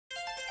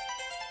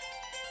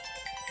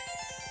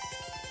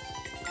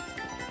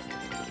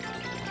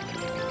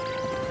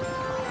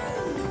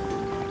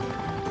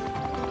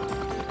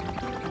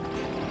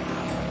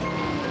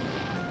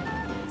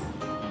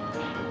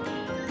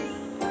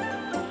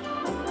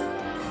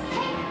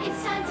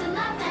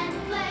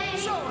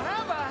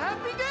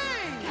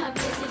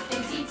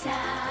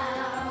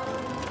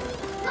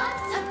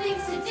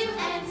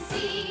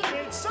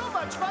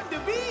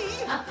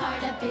a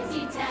part of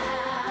busy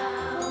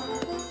town.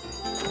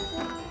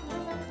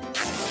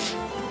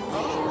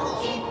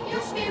 Keep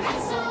your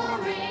spirits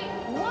soaring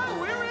while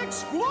we're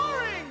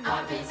exploring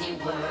our busy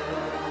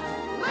world.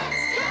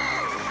 Let's go!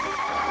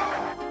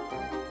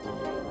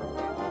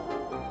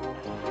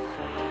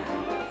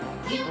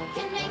 You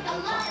can make a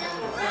lot of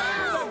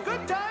friends. The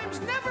good times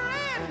never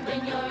end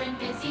when you're in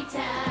busy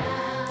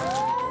town.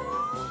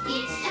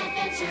 Each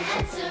adventure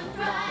and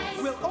surprise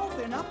will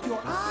open up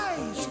your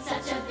eyes. In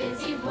such a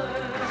busy world,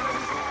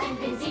 in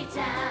busy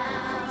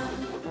town.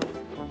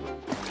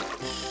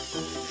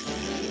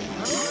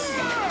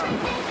 Every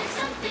day there's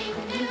something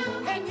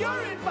new, and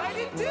you're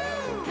invited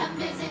too. Come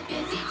visit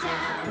busy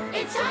town.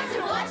 It's time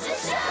to watch the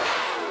show.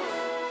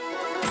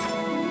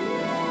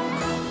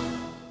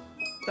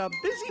 The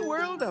Busy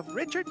World of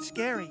Richard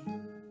Scarry.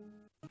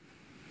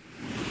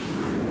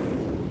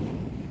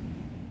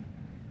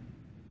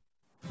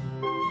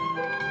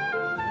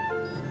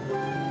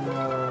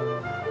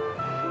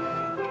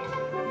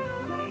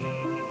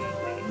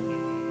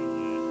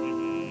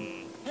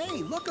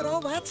 Hey, look at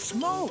all that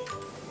smoke.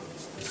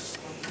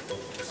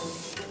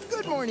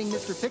 Good morning,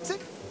 Mr.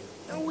 Fixit.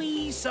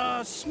 We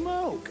saw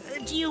smoke.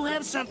 Do you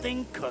have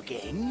something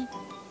cooking?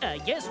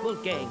 Yes,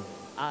 Wolfgang.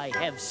 I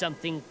have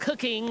something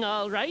cooking,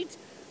 all right.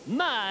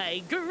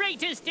 My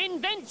greatest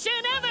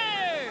invention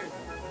ever!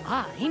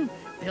 I'm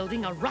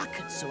building a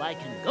rocket so I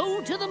can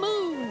go to the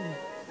moon.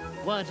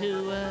 Want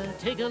to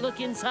take a look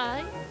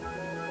inside?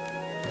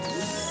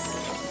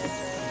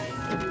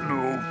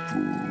 No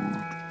food.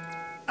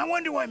 I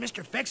wonder why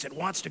Mr. Fixit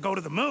wants to go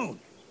to the moon.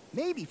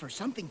 Maybe for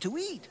something to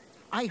eat.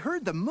 I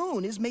heard the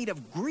moon is made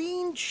of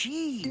green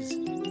cheese.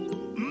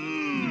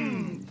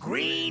 Mmm,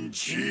 green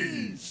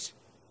cheese.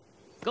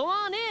 Go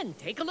on in,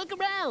 take a look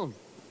around.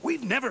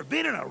 We've never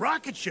been in a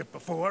rocket ship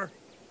before.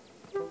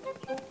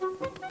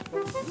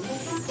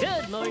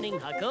 Good morning,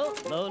 Huckle.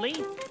 Lowly,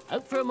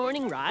 out for a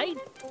morning ride?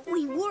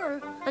 We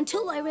were,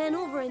 until I ran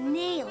over a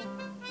nail.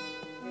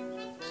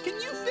 Can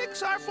you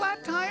fix our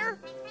flat tire?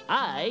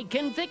 I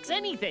can fix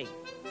anything.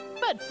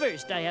 But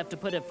first, I have to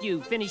put a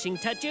few finishing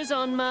touches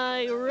on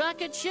my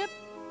rocket ship.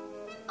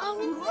 A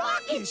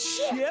rocket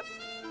ship?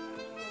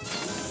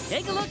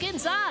 Take a look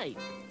inside.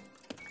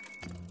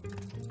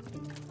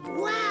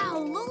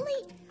 Wow,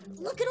 Loli,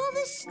 look at all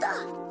this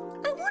stuff.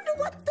 I wonder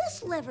what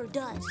this lever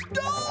does.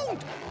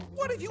 Don't!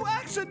 What if you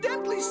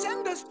accidentally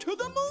send us to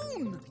the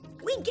moon?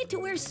 We'd get to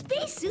wear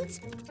spacesuits.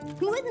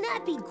 Wouldn't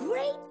that be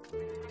great?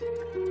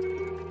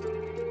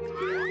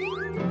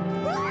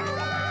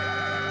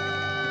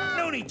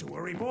 No need to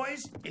worry,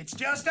 boys. It's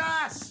just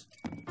us.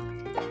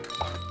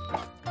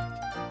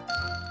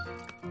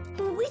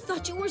 We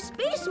thought you were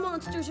space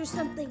monsters or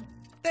something.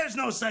 There's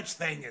no such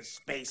thing as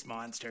space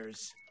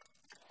monsters.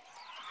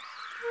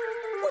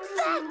 What's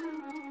that?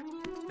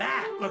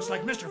 That looks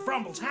like Mr.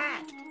 Frumble's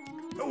hat.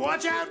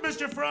 Watch out,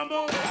 Mr.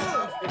 Frumble!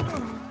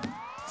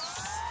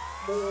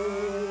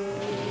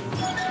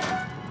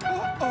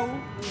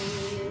 Uh-oh.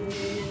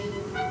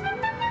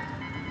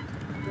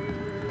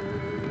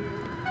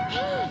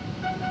 Hey,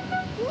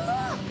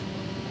 look!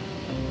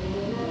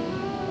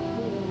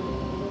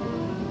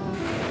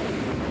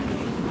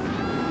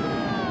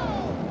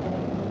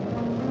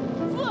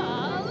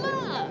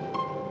 Voila!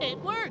 It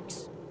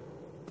works.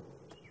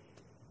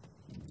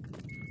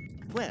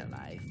 Well,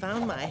 I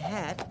found my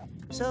hat,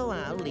 so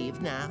I'll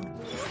leave now.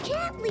 You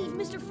can't leave,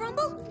 Mr.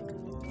 Frumble.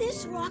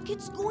 This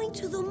rocket's going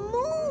to the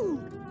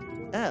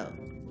moon. Oh.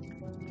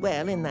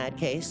 Well, in that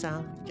case,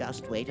 I'll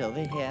just wait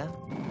over here.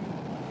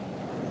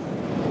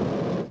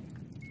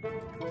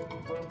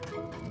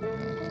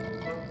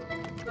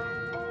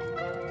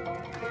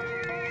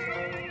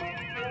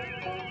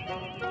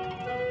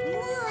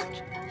 Look,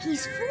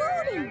 he's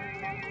floating.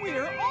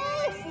 We're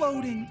all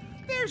floating.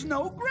 There's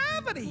no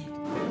gravity.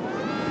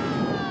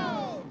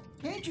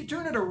 Can't you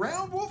turn it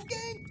around,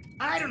 Wolfgang?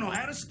 I don't know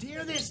how to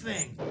steer this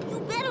thing. You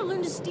better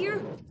learn to steer.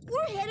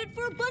 We're headed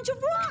for a bunch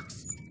of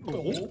rocks.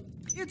 Oh.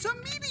 It's a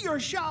meteor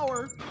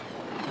shower.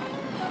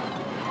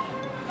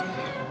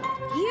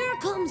 Here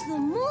comes the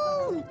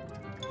moon.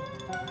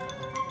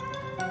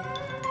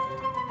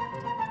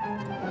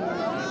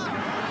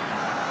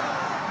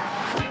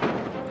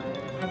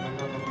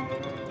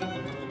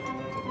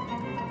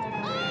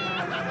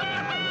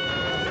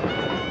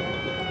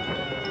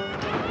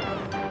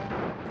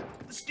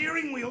 The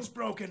steering wheel's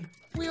broken.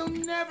 We'll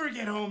never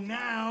get home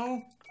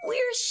now.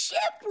 We're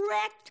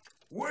shipwrecked.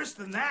 Worse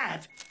than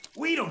that,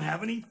 we don't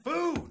have any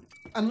food.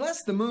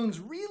 Unless the moon's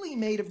really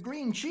made of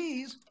green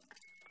cheese.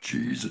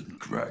 Cheese and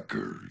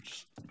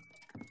crackers.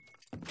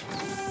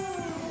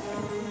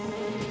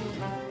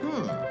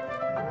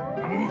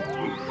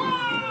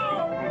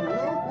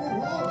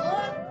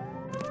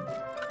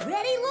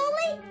 Ready,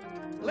 Loli?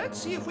 Let's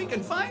see if we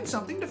can find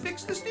something to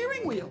fix the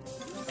steering wheel.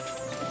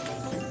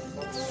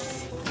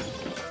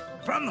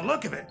 From the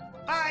look of it,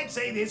 I'd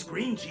say this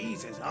green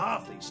cheese is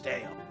awfully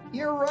stale.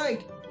 You're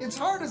right. It's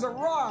hard as a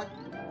rock.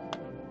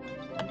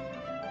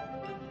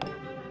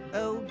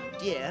 Oh,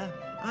 dear.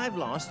 I've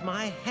lost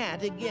my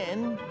hat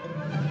again.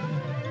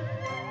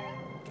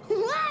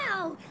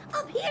 Wow! A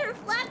Up here,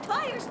 flat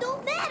tires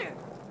don't matter.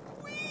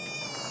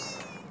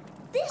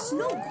 This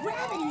no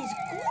gravity is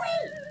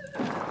great.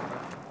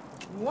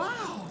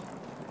 Wow!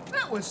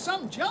 That was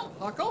some jump,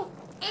 Huckle.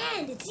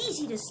 And it's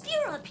easy to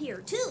steer up here,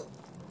 too.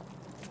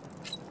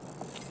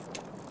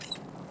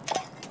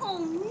 Oh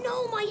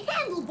no, my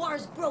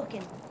handlebar's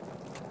broken.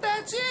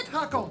 That's it,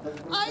 Huckle.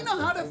 I know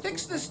how to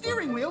fix the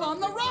steering wheel on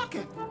the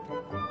rocket.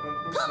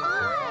 Come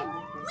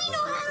on! We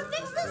know how to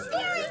fix the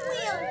steering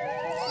wheel!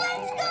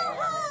 Let's go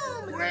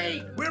home!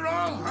 Wait, we're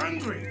all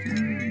hungry.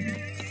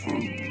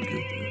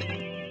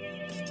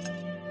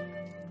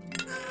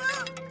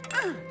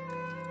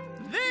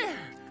 There!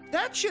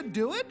 That should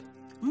do it.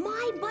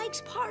 My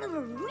bike's part of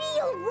a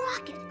real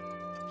rocket.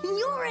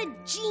 You're a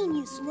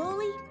genius,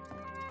 Lolly.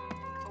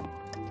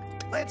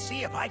 Let's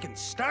see if I can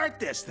start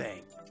this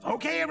thing.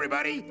 Okay,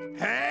 everybody,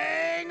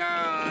 hang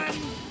on.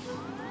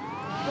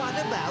 What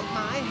about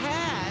my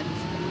hat?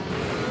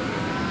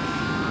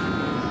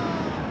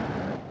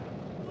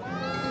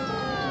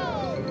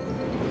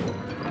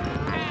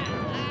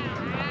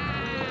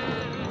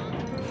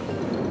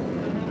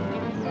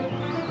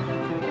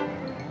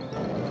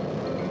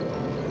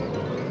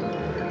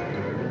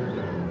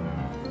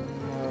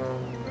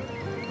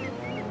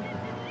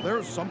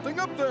 There's something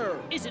up there.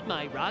 Is it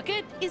my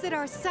rocket? Is it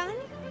our sun?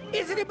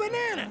 Is it a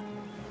banana?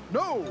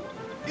 No,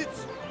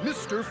 it's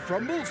Mr.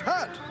 Frumble's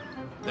hat.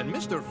 Then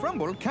Mr.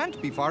 Frumble can't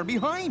be far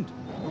behind.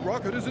 The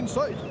rocket is in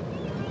sight.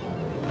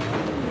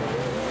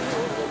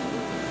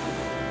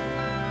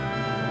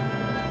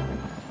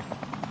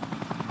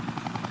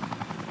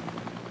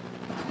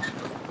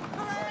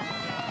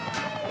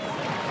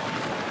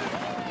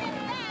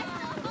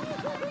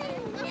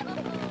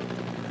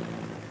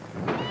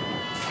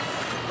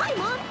 Hi,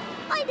 Mom.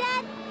 Hi,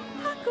 Dad.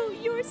 Huckle,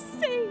 you're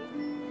safe.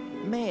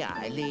 May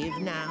I leave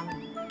now?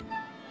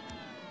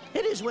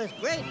 It is with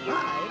great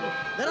pride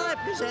that I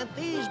present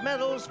these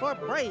medals for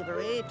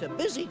bravery to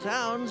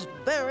Busytown's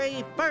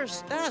very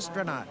first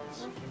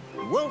astronauts.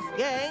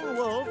 Wolfgang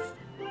Wolf,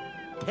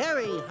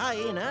 Harry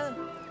Hyena,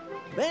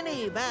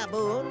 Benny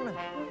Baboon,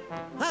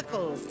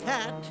 Huckle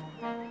Cat,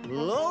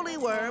 Lolly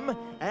Worm,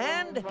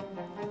 and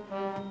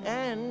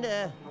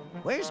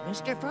where's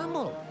Mr.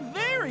 Frumble?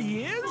 There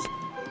he is.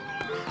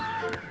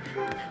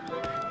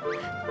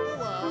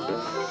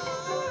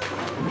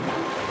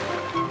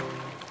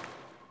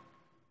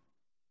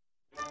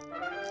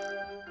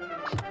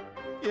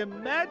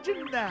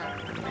 Imagine that.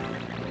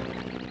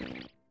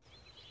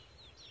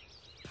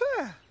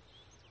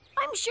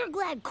 I'm sure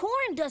glad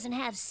corn doesn't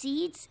have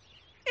seeds.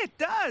 It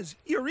does.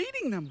 You're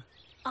eating them.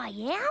 I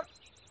am?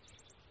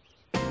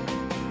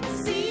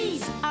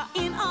 Seeds are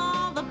in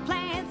all the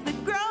plants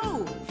that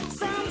grow.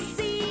 Some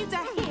seeds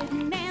are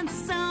hidden and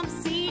some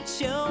seeds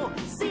show.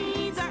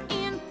 Seeds are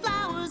in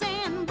flowers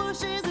and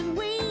bushes and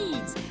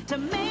weeds. To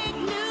make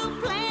new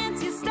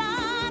plants, you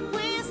start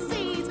with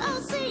seeds. Oh,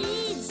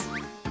 seeds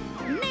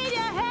need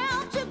your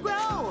help to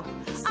grow.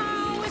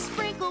 Always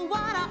sprinkle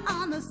water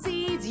on the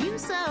seeds you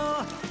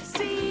sow.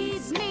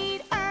 Seeds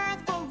need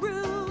earth for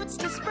roots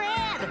to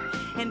spread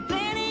and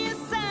plenty of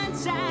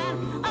sunshine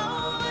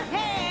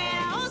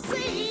overhead. Oh,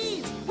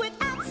 seeds!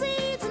 Without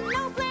seeds,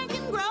 no plant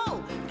can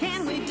grow.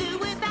 Can we do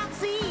without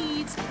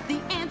seeds? The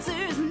answer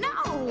is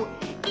no.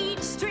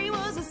 Each tree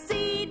was a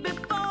seed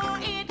before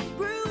it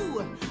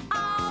grew.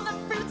 All the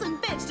fruits and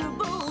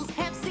vegetables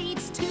have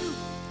seeds too.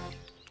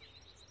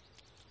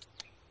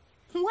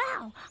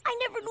 Wow, I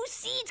never knew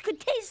seeds could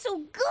taste so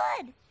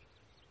good.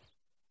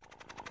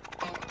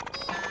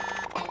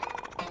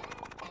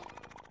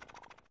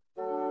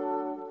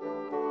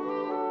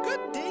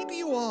 Good day to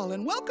you all,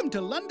 and welcome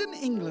to London,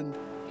 England.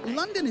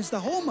 London is the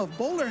home of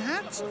bowler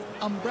hats,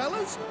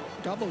 umbrellas,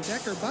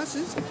 double-decker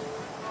buses,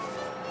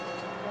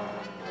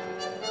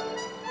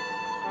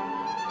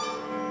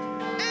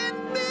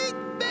 and Big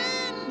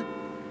Ben!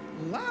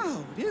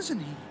 Loud, isn't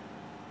he?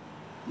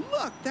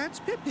 Look, that's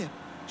Pip Pip.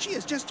 She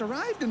has just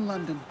arrived in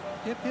London.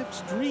 Pip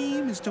Pip's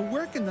dream is to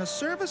work in the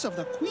service of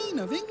the Queen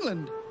of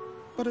England.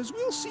 But as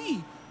we'll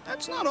see,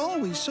 that's not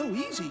always so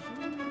easy.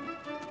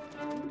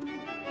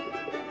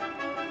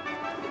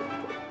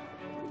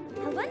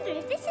 I wonder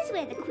if this is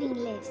where the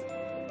Queen lives.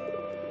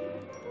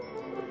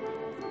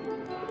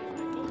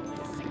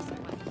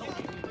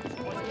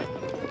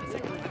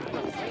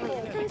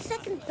 On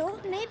second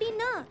thought, maybe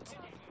not.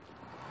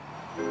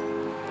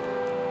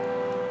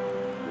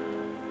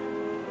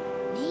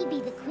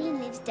 Maybe the Queen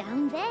lives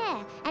down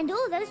there, and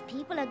all those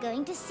people are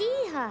going to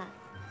see her.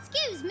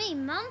 Excuse me,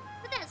 Mum,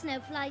 but that's no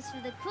place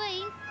for the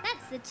Queen.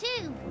 That's the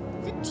tube.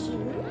 The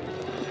tube?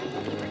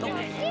 You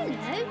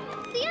know,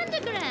 the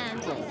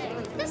underground.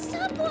 The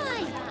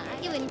subway.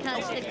 You wouldn't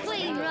catch the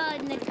Queen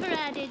riding a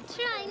crowded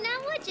train,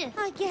 now would you?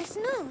 I guess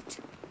not.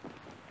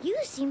 You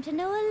seem to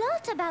know a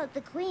lot about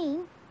the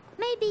Queen.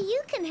 Maybe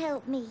you can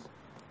help me.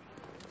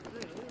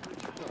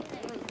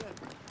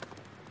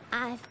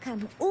 I've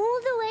come all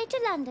the way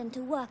to London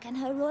to work in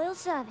her royal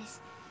service.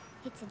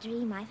 It's a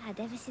dream I've had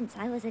ever since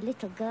I was a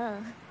little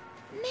girl.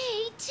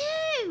 Me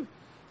too!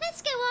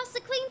 Let's go ask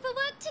the Queen for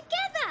work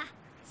together!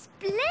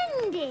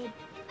 Splendid!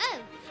 Oh,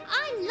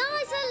 I'm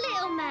Liza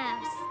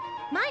Littlemouse.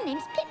 My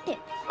name's Pip Pip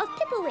of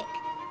Pipperwick.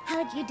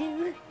 How do you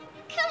do?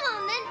 Come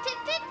on then, Pip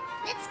Pip.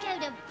 Let's go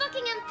to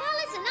Buckingham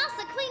Palace and ask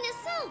the Queen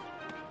herself.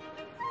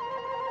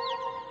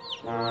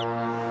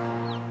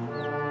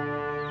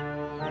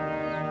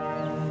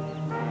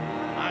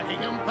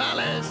 Buckingham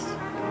Palace.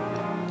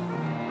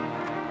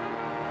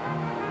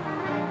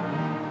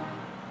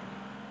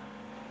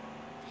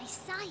 They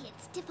say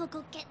it's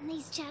difficult getting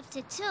these chaps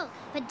to talk,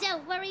 but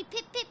don't worry,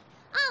 Pip Pip.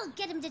 I'll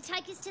get him to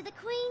take us to the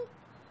Queen.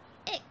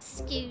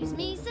 Excuse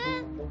me,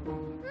 sir.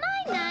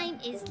 My name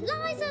is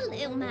Liza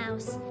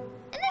Littlemouse,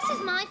 and this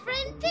is my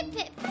friend Pip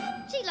Pip.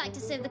 She'd like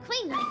to serve the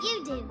Queen like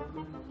you do.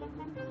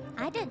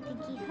 I don't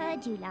think he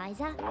heard you,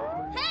 Liza.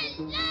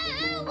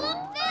 Hello,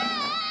 up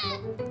there!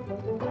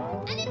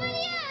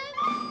 Anybody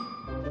home?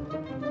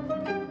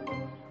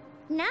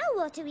 Now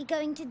what are we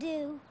going to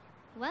do?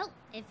 Well,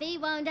 if he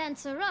won't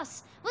answer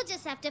us, we'll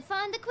just have to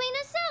find the Queen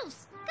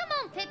ourselves. Come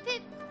on, Pip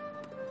Pip.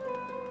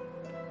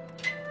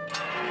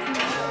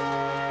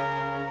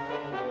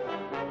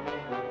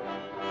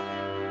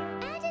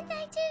 How did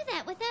they do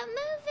that without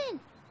moving?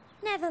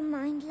 Never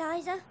mind,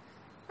 Liza.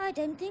 I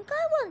don't think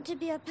I want to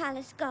be a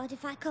palace guard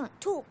if I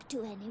can't talk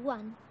to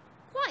anyone.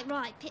 Quite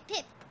right, Pip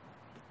Pip.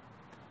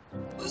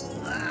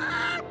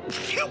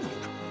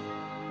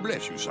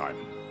 Bless you,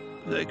 Simon.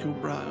 Thank you,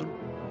 Brian.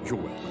 You're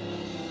welcome.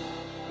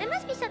 There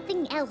must be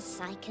something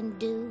else I can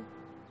do.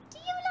 Do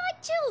you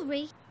like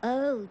jewellery?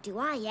 Oh, do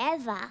I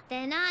ever?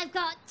 Then I've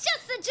got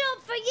just the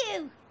job for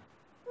you.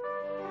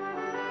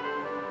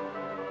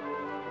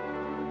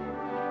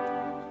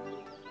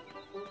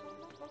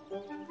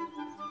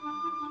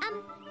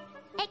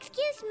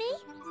 Excuse me?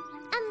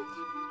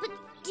 But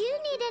do you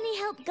need any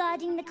help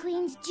guarding the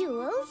Queen's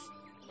jewels?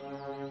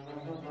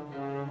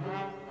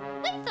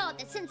 We thought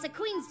that since the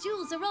Queen's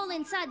jewels are all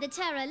inside the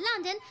Tower of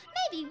London,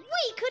 maybe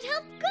we could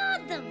help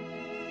guard them.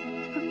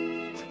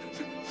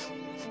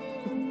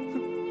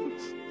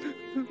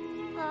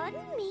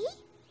 Pardon me?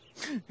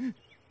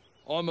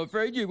 I'm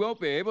afraid you won't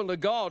be able to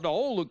guard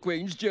all the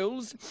Queen's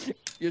jewels.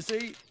 You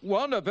see,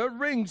 one of her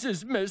rings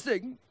is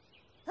missing.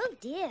 Oh,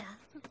 dear.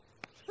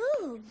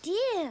 Oh,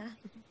 dear.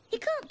 It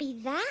can't be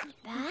that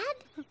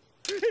bad.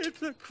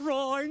 It's a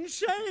crying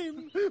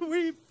shame.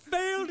 We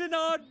failed in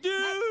our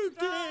duty.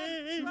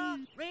 Extra.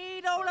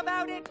 Read all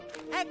about it.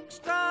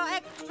 Extra,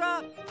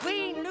 extra.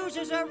 Queen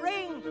loses a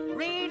ring.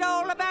 Read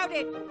all about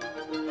it.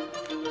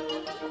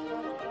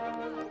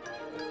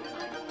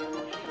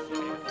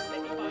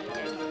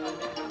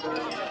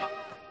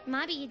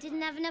 Maybe you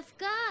didn't have enough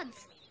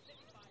guards.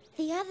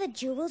 The other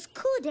jewels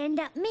could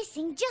end up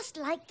missing just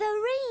like the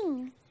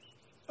ring.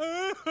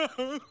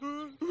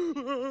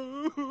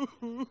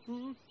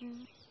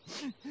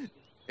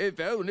 If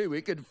only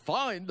we could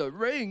find the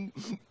ring,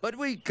 but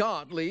we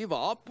can't leave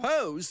our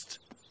post.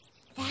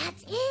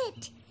 That's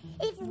it.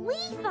 If we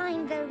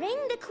find the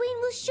ring, the Queen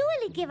will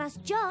surely give us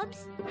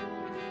jobs.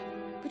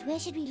 But where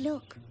should we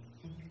look?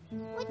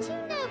 Would you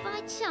know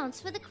by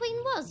chance where the Queen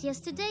was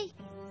yesterday?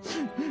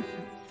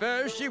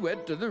 First she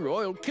went to the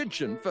royal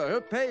kitchen for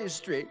her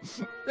pastry,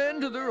 then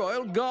to the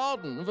royal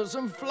garden for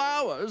some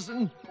flowers,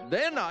 and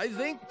then, I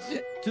think,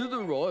 to the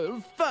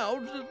royal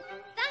fountain.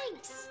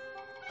 Thanks.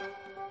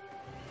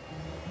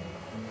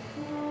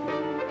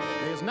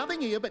 There's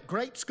nothing here but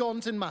great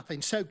scones and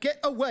muffins, so get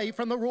away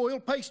from the royal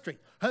pastry.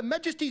 Her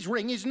Majesty's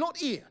ring is not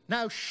here.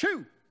 Now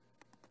shoo!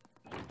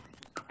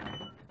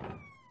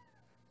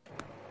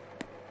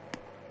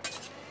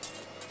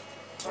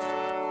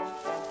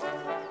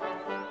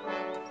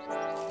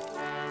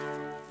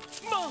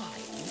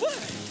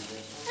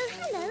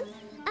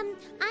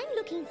 I'm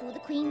looking for the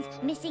Queen's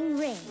missing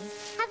ring.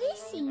 Have you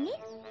seen it?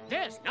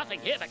 There's nothing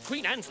here but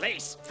Queen Anne's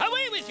lace.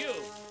 Away with you!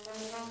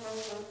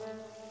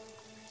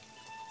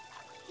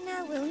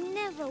 Now we'll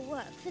never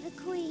work for the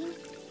Queen.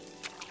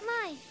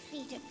 My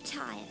feet are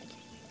tired.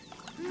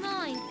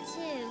 Mine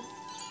too.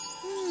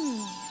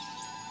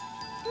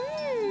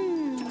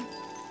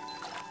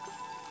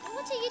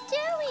 What are you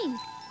doing?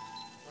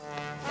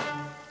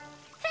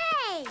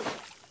 Hey!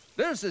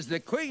 This is the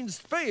Queen's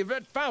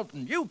favourite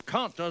fountain. You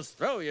can't just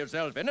throw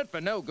yourself in it for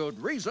no good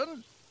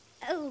reason.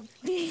 Oh,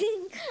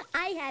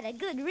 I had a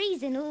good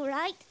reason, all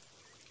right.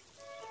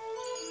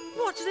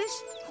 What's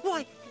this?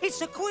 Why, it's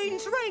the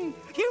Queen's ring!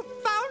 You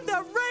found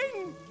the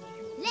ring!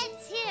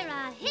 Let's hear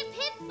a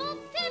hip-hip for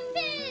Pip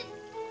Pip!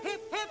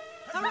 Hip-hip,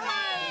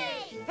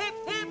 hooray!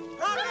 Hip-hip,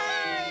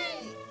 hooray!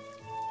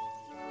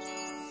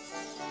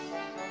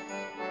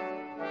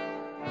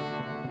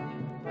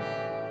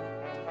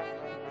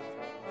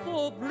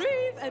 For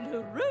brave and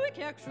heroic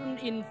action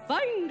in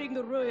finding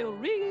the royal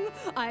ring,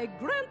 I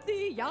grant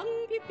thee, young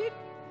Pip Pip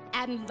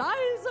and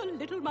Liza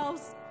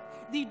Littlemouse,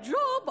 the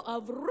job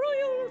of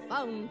royal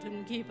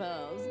fountain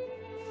keepers.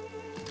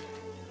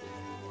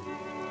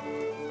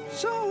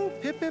 So,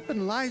 Pip Pip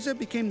and Liza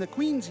became the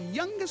Queen's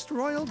youngest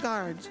royal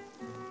guards.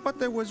 But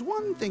there was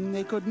one thing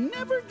they could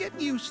never get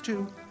used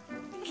to: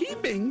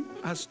 keeping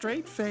a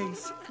straight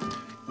face.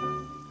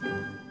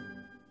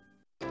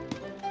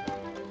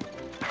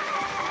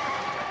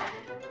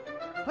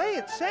 play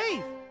it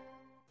safe.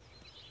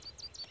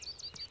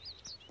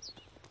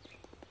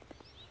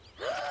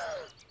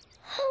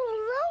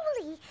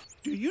 Oh, Rolly!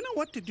 Do you know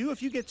what to do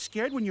if you get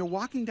scared when you're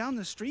walking down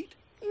the street?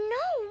 No,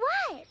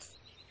 what?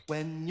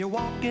 When you're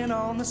walking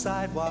on the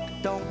sidewalk,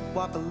 don't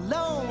walk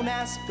alone.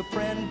 Ask a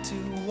friend to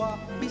walk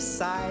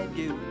beside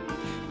you.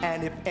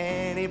 And if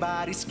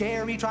anybody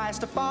scary tries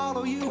to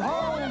follow you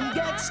home,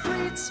 get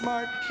street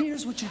smart.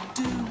 Here's what you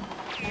do.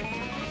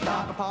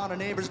 Knock upon a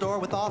neighbor's door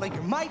with all of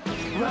your might.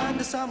 Run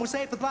to somewhere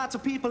safe with lots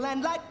of people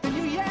and light. Then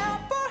you yell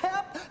for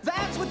help.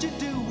 That's what you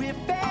do if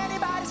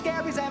anybody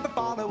scary's ever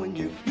following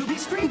you. You'll be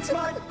street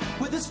smart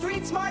with a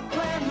street smart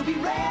plan. You'll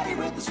be ready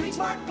with the street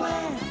smart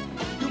plan.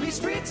 You'll be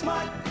street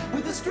smart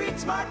with a street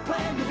smart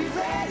plan. You'll be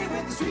ready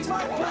with the street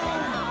smart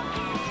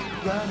plan.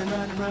 Run and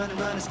run and run and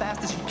run as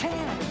fast as you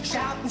can.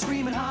 Shout and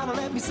scream and holler,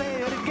 let me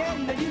say it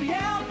again. Then you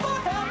yell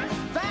for help.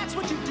 That's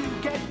what you do.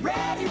 Get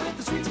ready with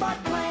the street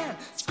smart plan.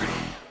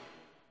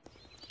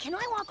 Can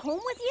I walk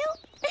home with you?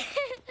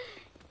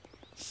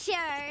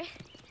 Sure.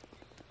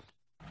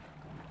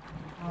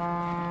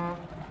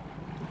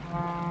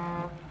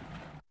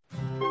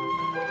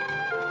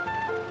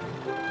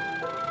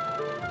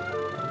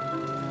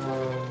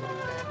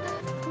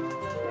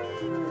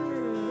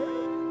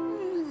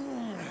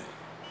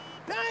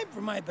 Time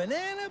for my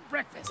banana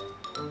breakfast.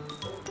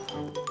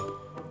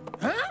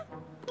 Huh?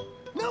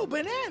 No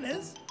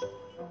bananas?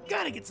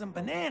 Gotta get some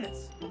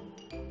bananas.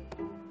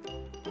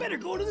 Better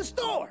go to the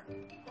store.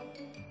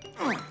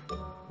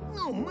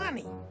 No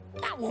money.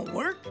 That won't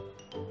work.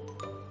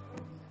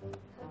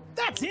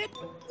 That's it.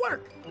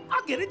 Work.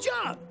 I'll get a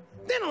job.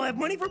 Then I'll have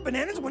money for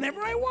bananas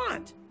whenever I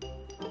want.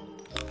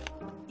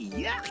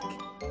 Yuck.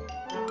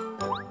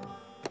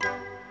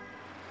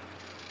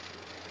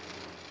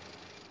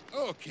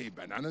 Okay,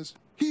 Bananas.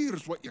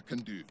 Here's what you can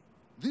do.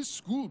 This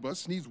school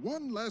bus needs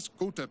one last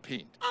coat of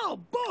paint. Oh,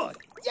 boy.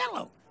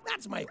 Yellow.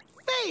 That's my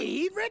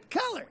favorite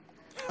color.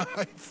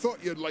 I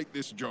thought you'd like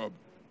this job.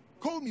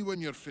 Call me when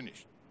you're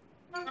finished.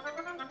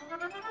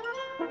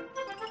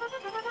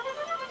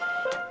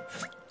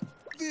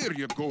 There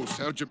you go,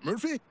 Sergeant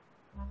Murphy.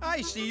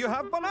 I see you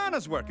have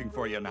Bananas working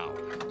for you now.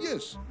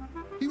 Yes.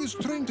 He was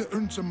trying to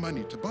earn some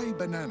money to buy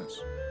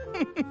bananas.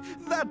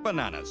 That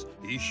Bananas.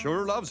 He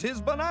sure loves his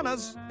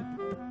bananas.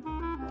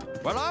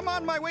 Well, I'm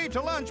on my way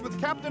to lunch with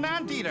Captain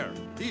Anteater.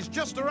 He's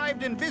just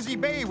arrived in Busy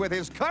Bay with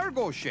his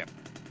cargo ship.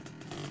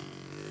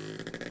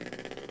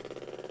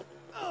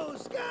 Oh,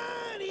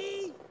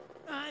 Scotty!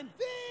 I'm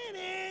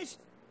finished!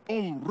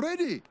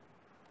 Already?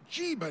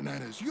 Gee,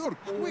 Bananas, you're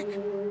quick.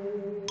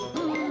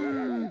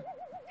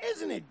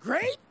 Isn't it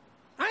great?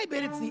 I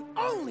bet it's the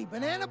only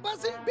banana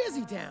bus in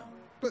Busy Town.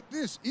 But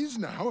this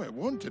isn't how I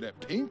wanted it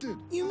painted.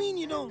 You mean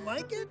you don't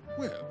like it?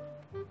 Well,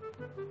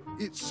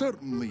 it's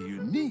certainly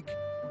unique,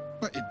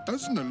 but it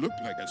doesn't look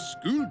like a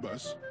school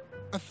bus.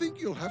 I think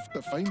you'll have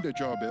to find a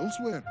job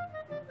elsewhere.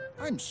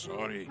 I'm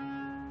sorry.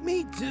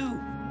 Me too.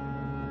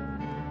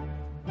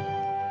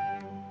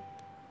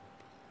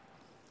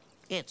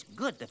 It's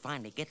good to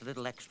finally get a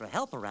little extra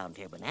help around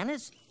here,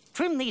 Bananas.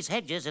 Trim these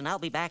hedges and I'll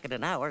be back in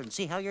an hour and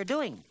see how you're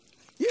doing.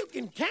 You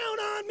can count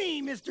on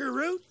me, Mr.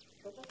 Root.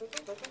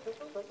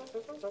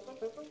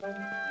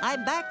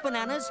 I'm back,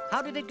 Bananas.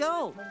 How did it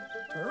go?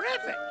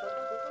 Terrific.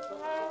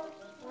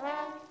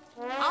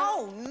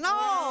 Oh,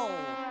 no!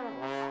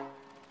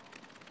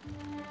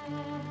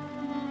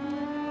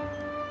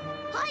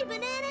 Hi,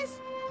 Bananas.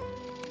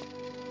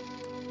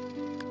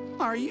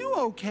 Are you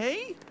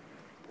okay?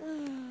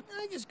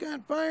 I just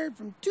got fired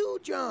from 2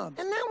 jobs,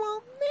 and now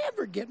I'll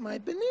never get my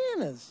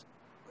bananas.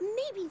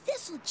 Maybe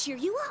this'll cheer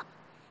you up.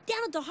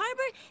 Down at the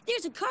harbor,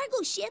 there's a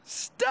cargo ship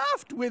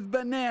stuffed with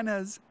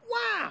bananas.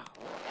 Wow!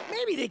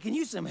 Maybe they can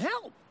use some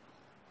help.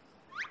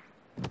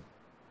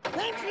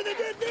 Thanks for the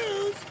good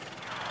news.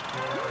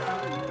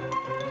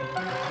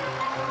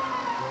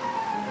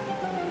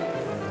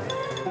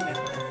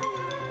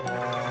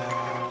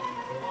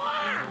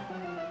 Wow!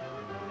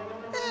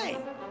 Hey,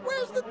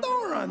 where's the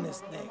door on this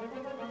thing?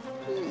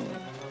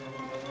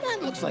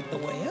 That looks like the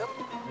way up.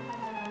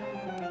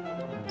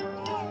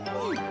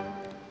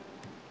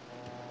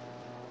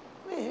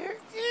 Where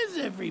is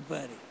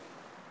everybody?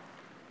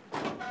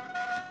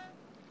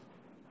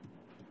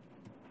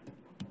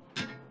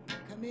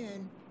 Come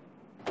in.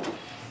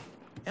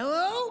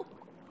 Hello?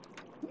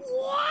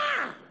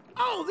 Wow!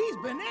 Oh, these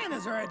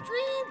bananas are a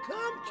dream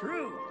come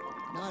true.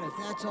 Not if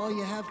that's all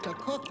you have to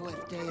cook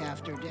with day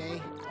after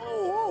day.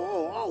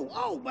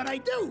 Oh, but I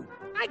do.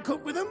 I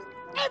cook with them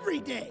every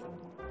day.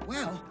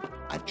 Well,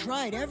 I've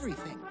tried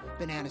everything.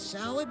 Banana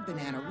salad,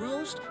 banana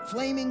roast,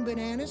 flaming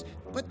bananas,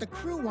 but the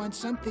crew wants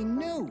something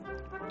new.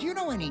 Do you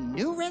know any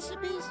new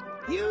recipes?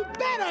 You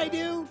bet I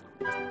do.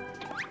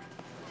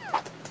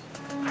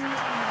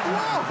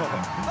 Whoa!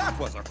 That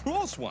was a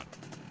close one.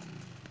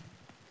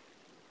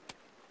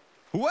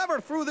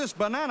 Whoever threw this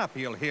banana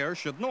peel here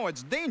should know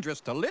it's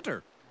dangerous to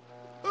litter.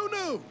 Oh,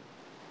 no!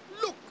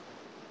 Look!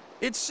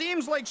 It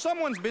seems like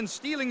someone's been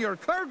stealing your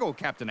cargo,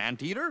 Captain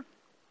Anteater.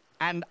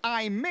 And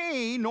I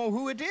may know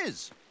who it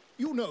is.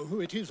 You know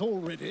who it is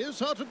already,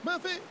 Sergeant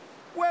Murphy?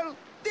 Well,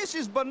 This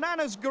is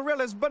Bananas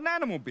Gorilla's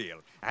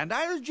Bananamobile, and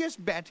I'll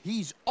just bet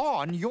he's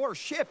on your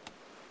ship.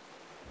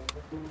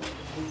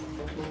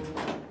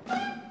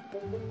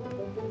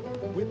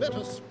 We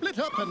better split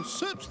up and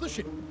search the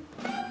ship.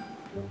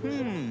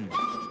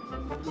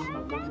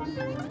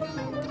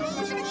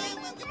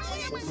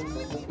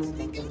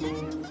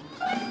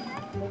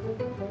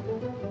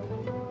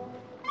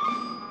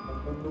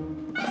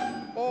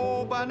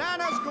 Oh,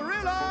 Bananas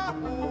Gorilla!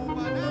 Oh,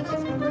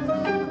 Bananas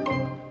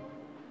Gorilla!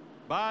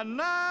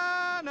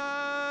 Bananas!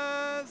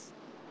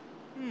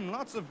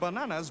 Lots of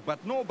bananas,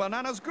 but no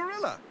Bananas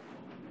Gorilla.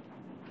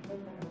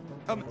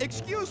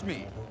 Excuse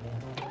me.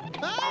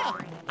 Ah!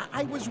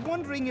 I was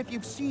wondering if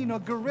you've seen a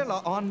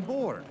gorilla on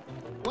board.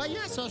 Why,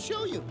 yes, I'll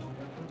show you.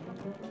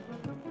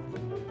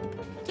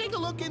 Take a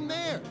look in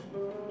there.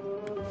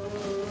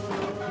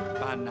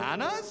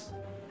 Bananas?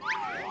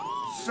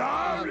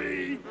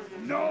 Sorry,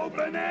 no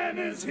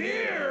bananas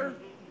here.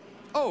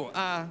 Oh,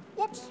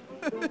 whoops.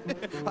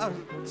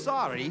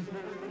 Sorry.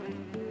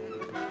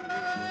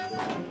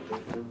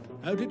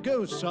 How'd it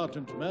go,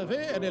 Sergeant Murphy?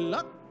 Any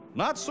luck?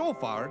 Not so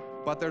far,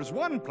 but there's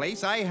one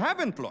place I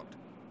haven't looked.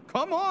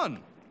 Come on.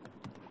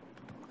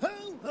 Ho,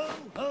 ho,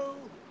 ho,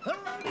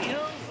 hurry,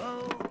 ho,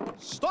 ho.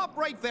 Stop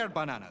right there,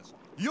 Bananas.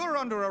 You're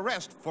under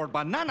arrest for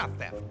banana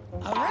theft.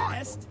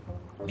 Arrest?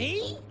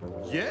 Me?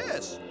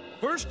 Yes.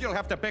 First, you'll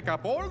have to pick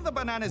up all the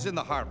bananas in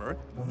the harbor.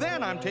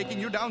 Then I'm taking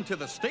you down to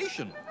the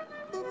station.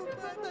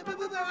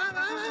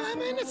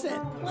 I'm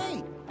innocent.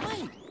 Wait.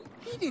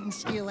 He didn't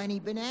steal any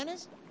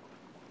bananas.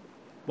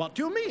 What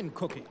do you mean,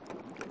 Cookie?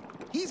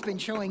 He's been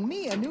showing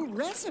me a new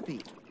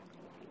recipe.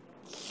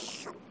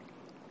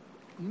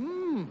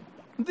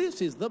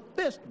 This is the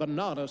best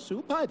banana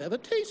soup I've ever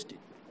tasted.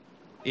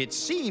 It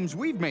seems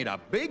we've made a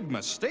big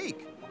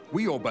mistake.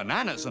 We owe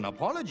Bananas an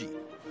apology.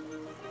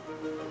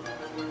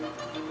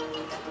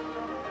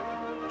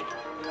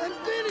 I'm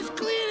finished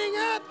cleaning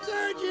up,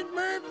 Sergeant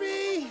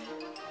Murphy.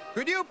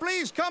 Could you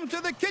please come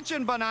to the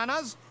kitchen,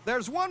 Bananas?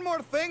 There's one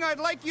more thing I'd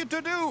like you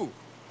to do.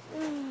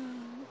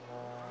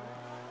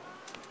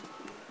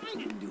 I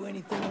didn't do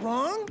anything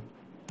wrong.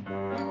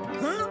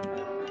 Huh?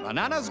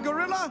 Bananas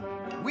Gorilla,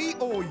 we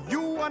owe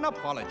you an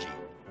apology.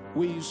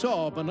 We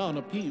saw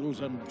banana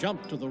peels and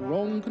jumped to the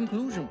wrong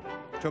conclusion.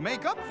 To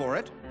make up for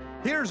it,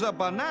 here's a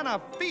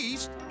banana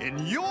feast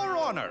in your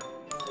honor.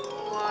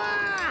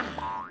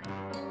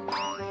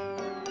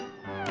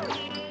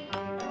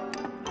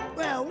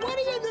 Well, what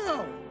do you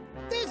know?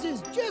 This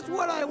is just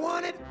what I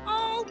wanted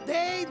all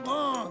day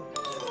long.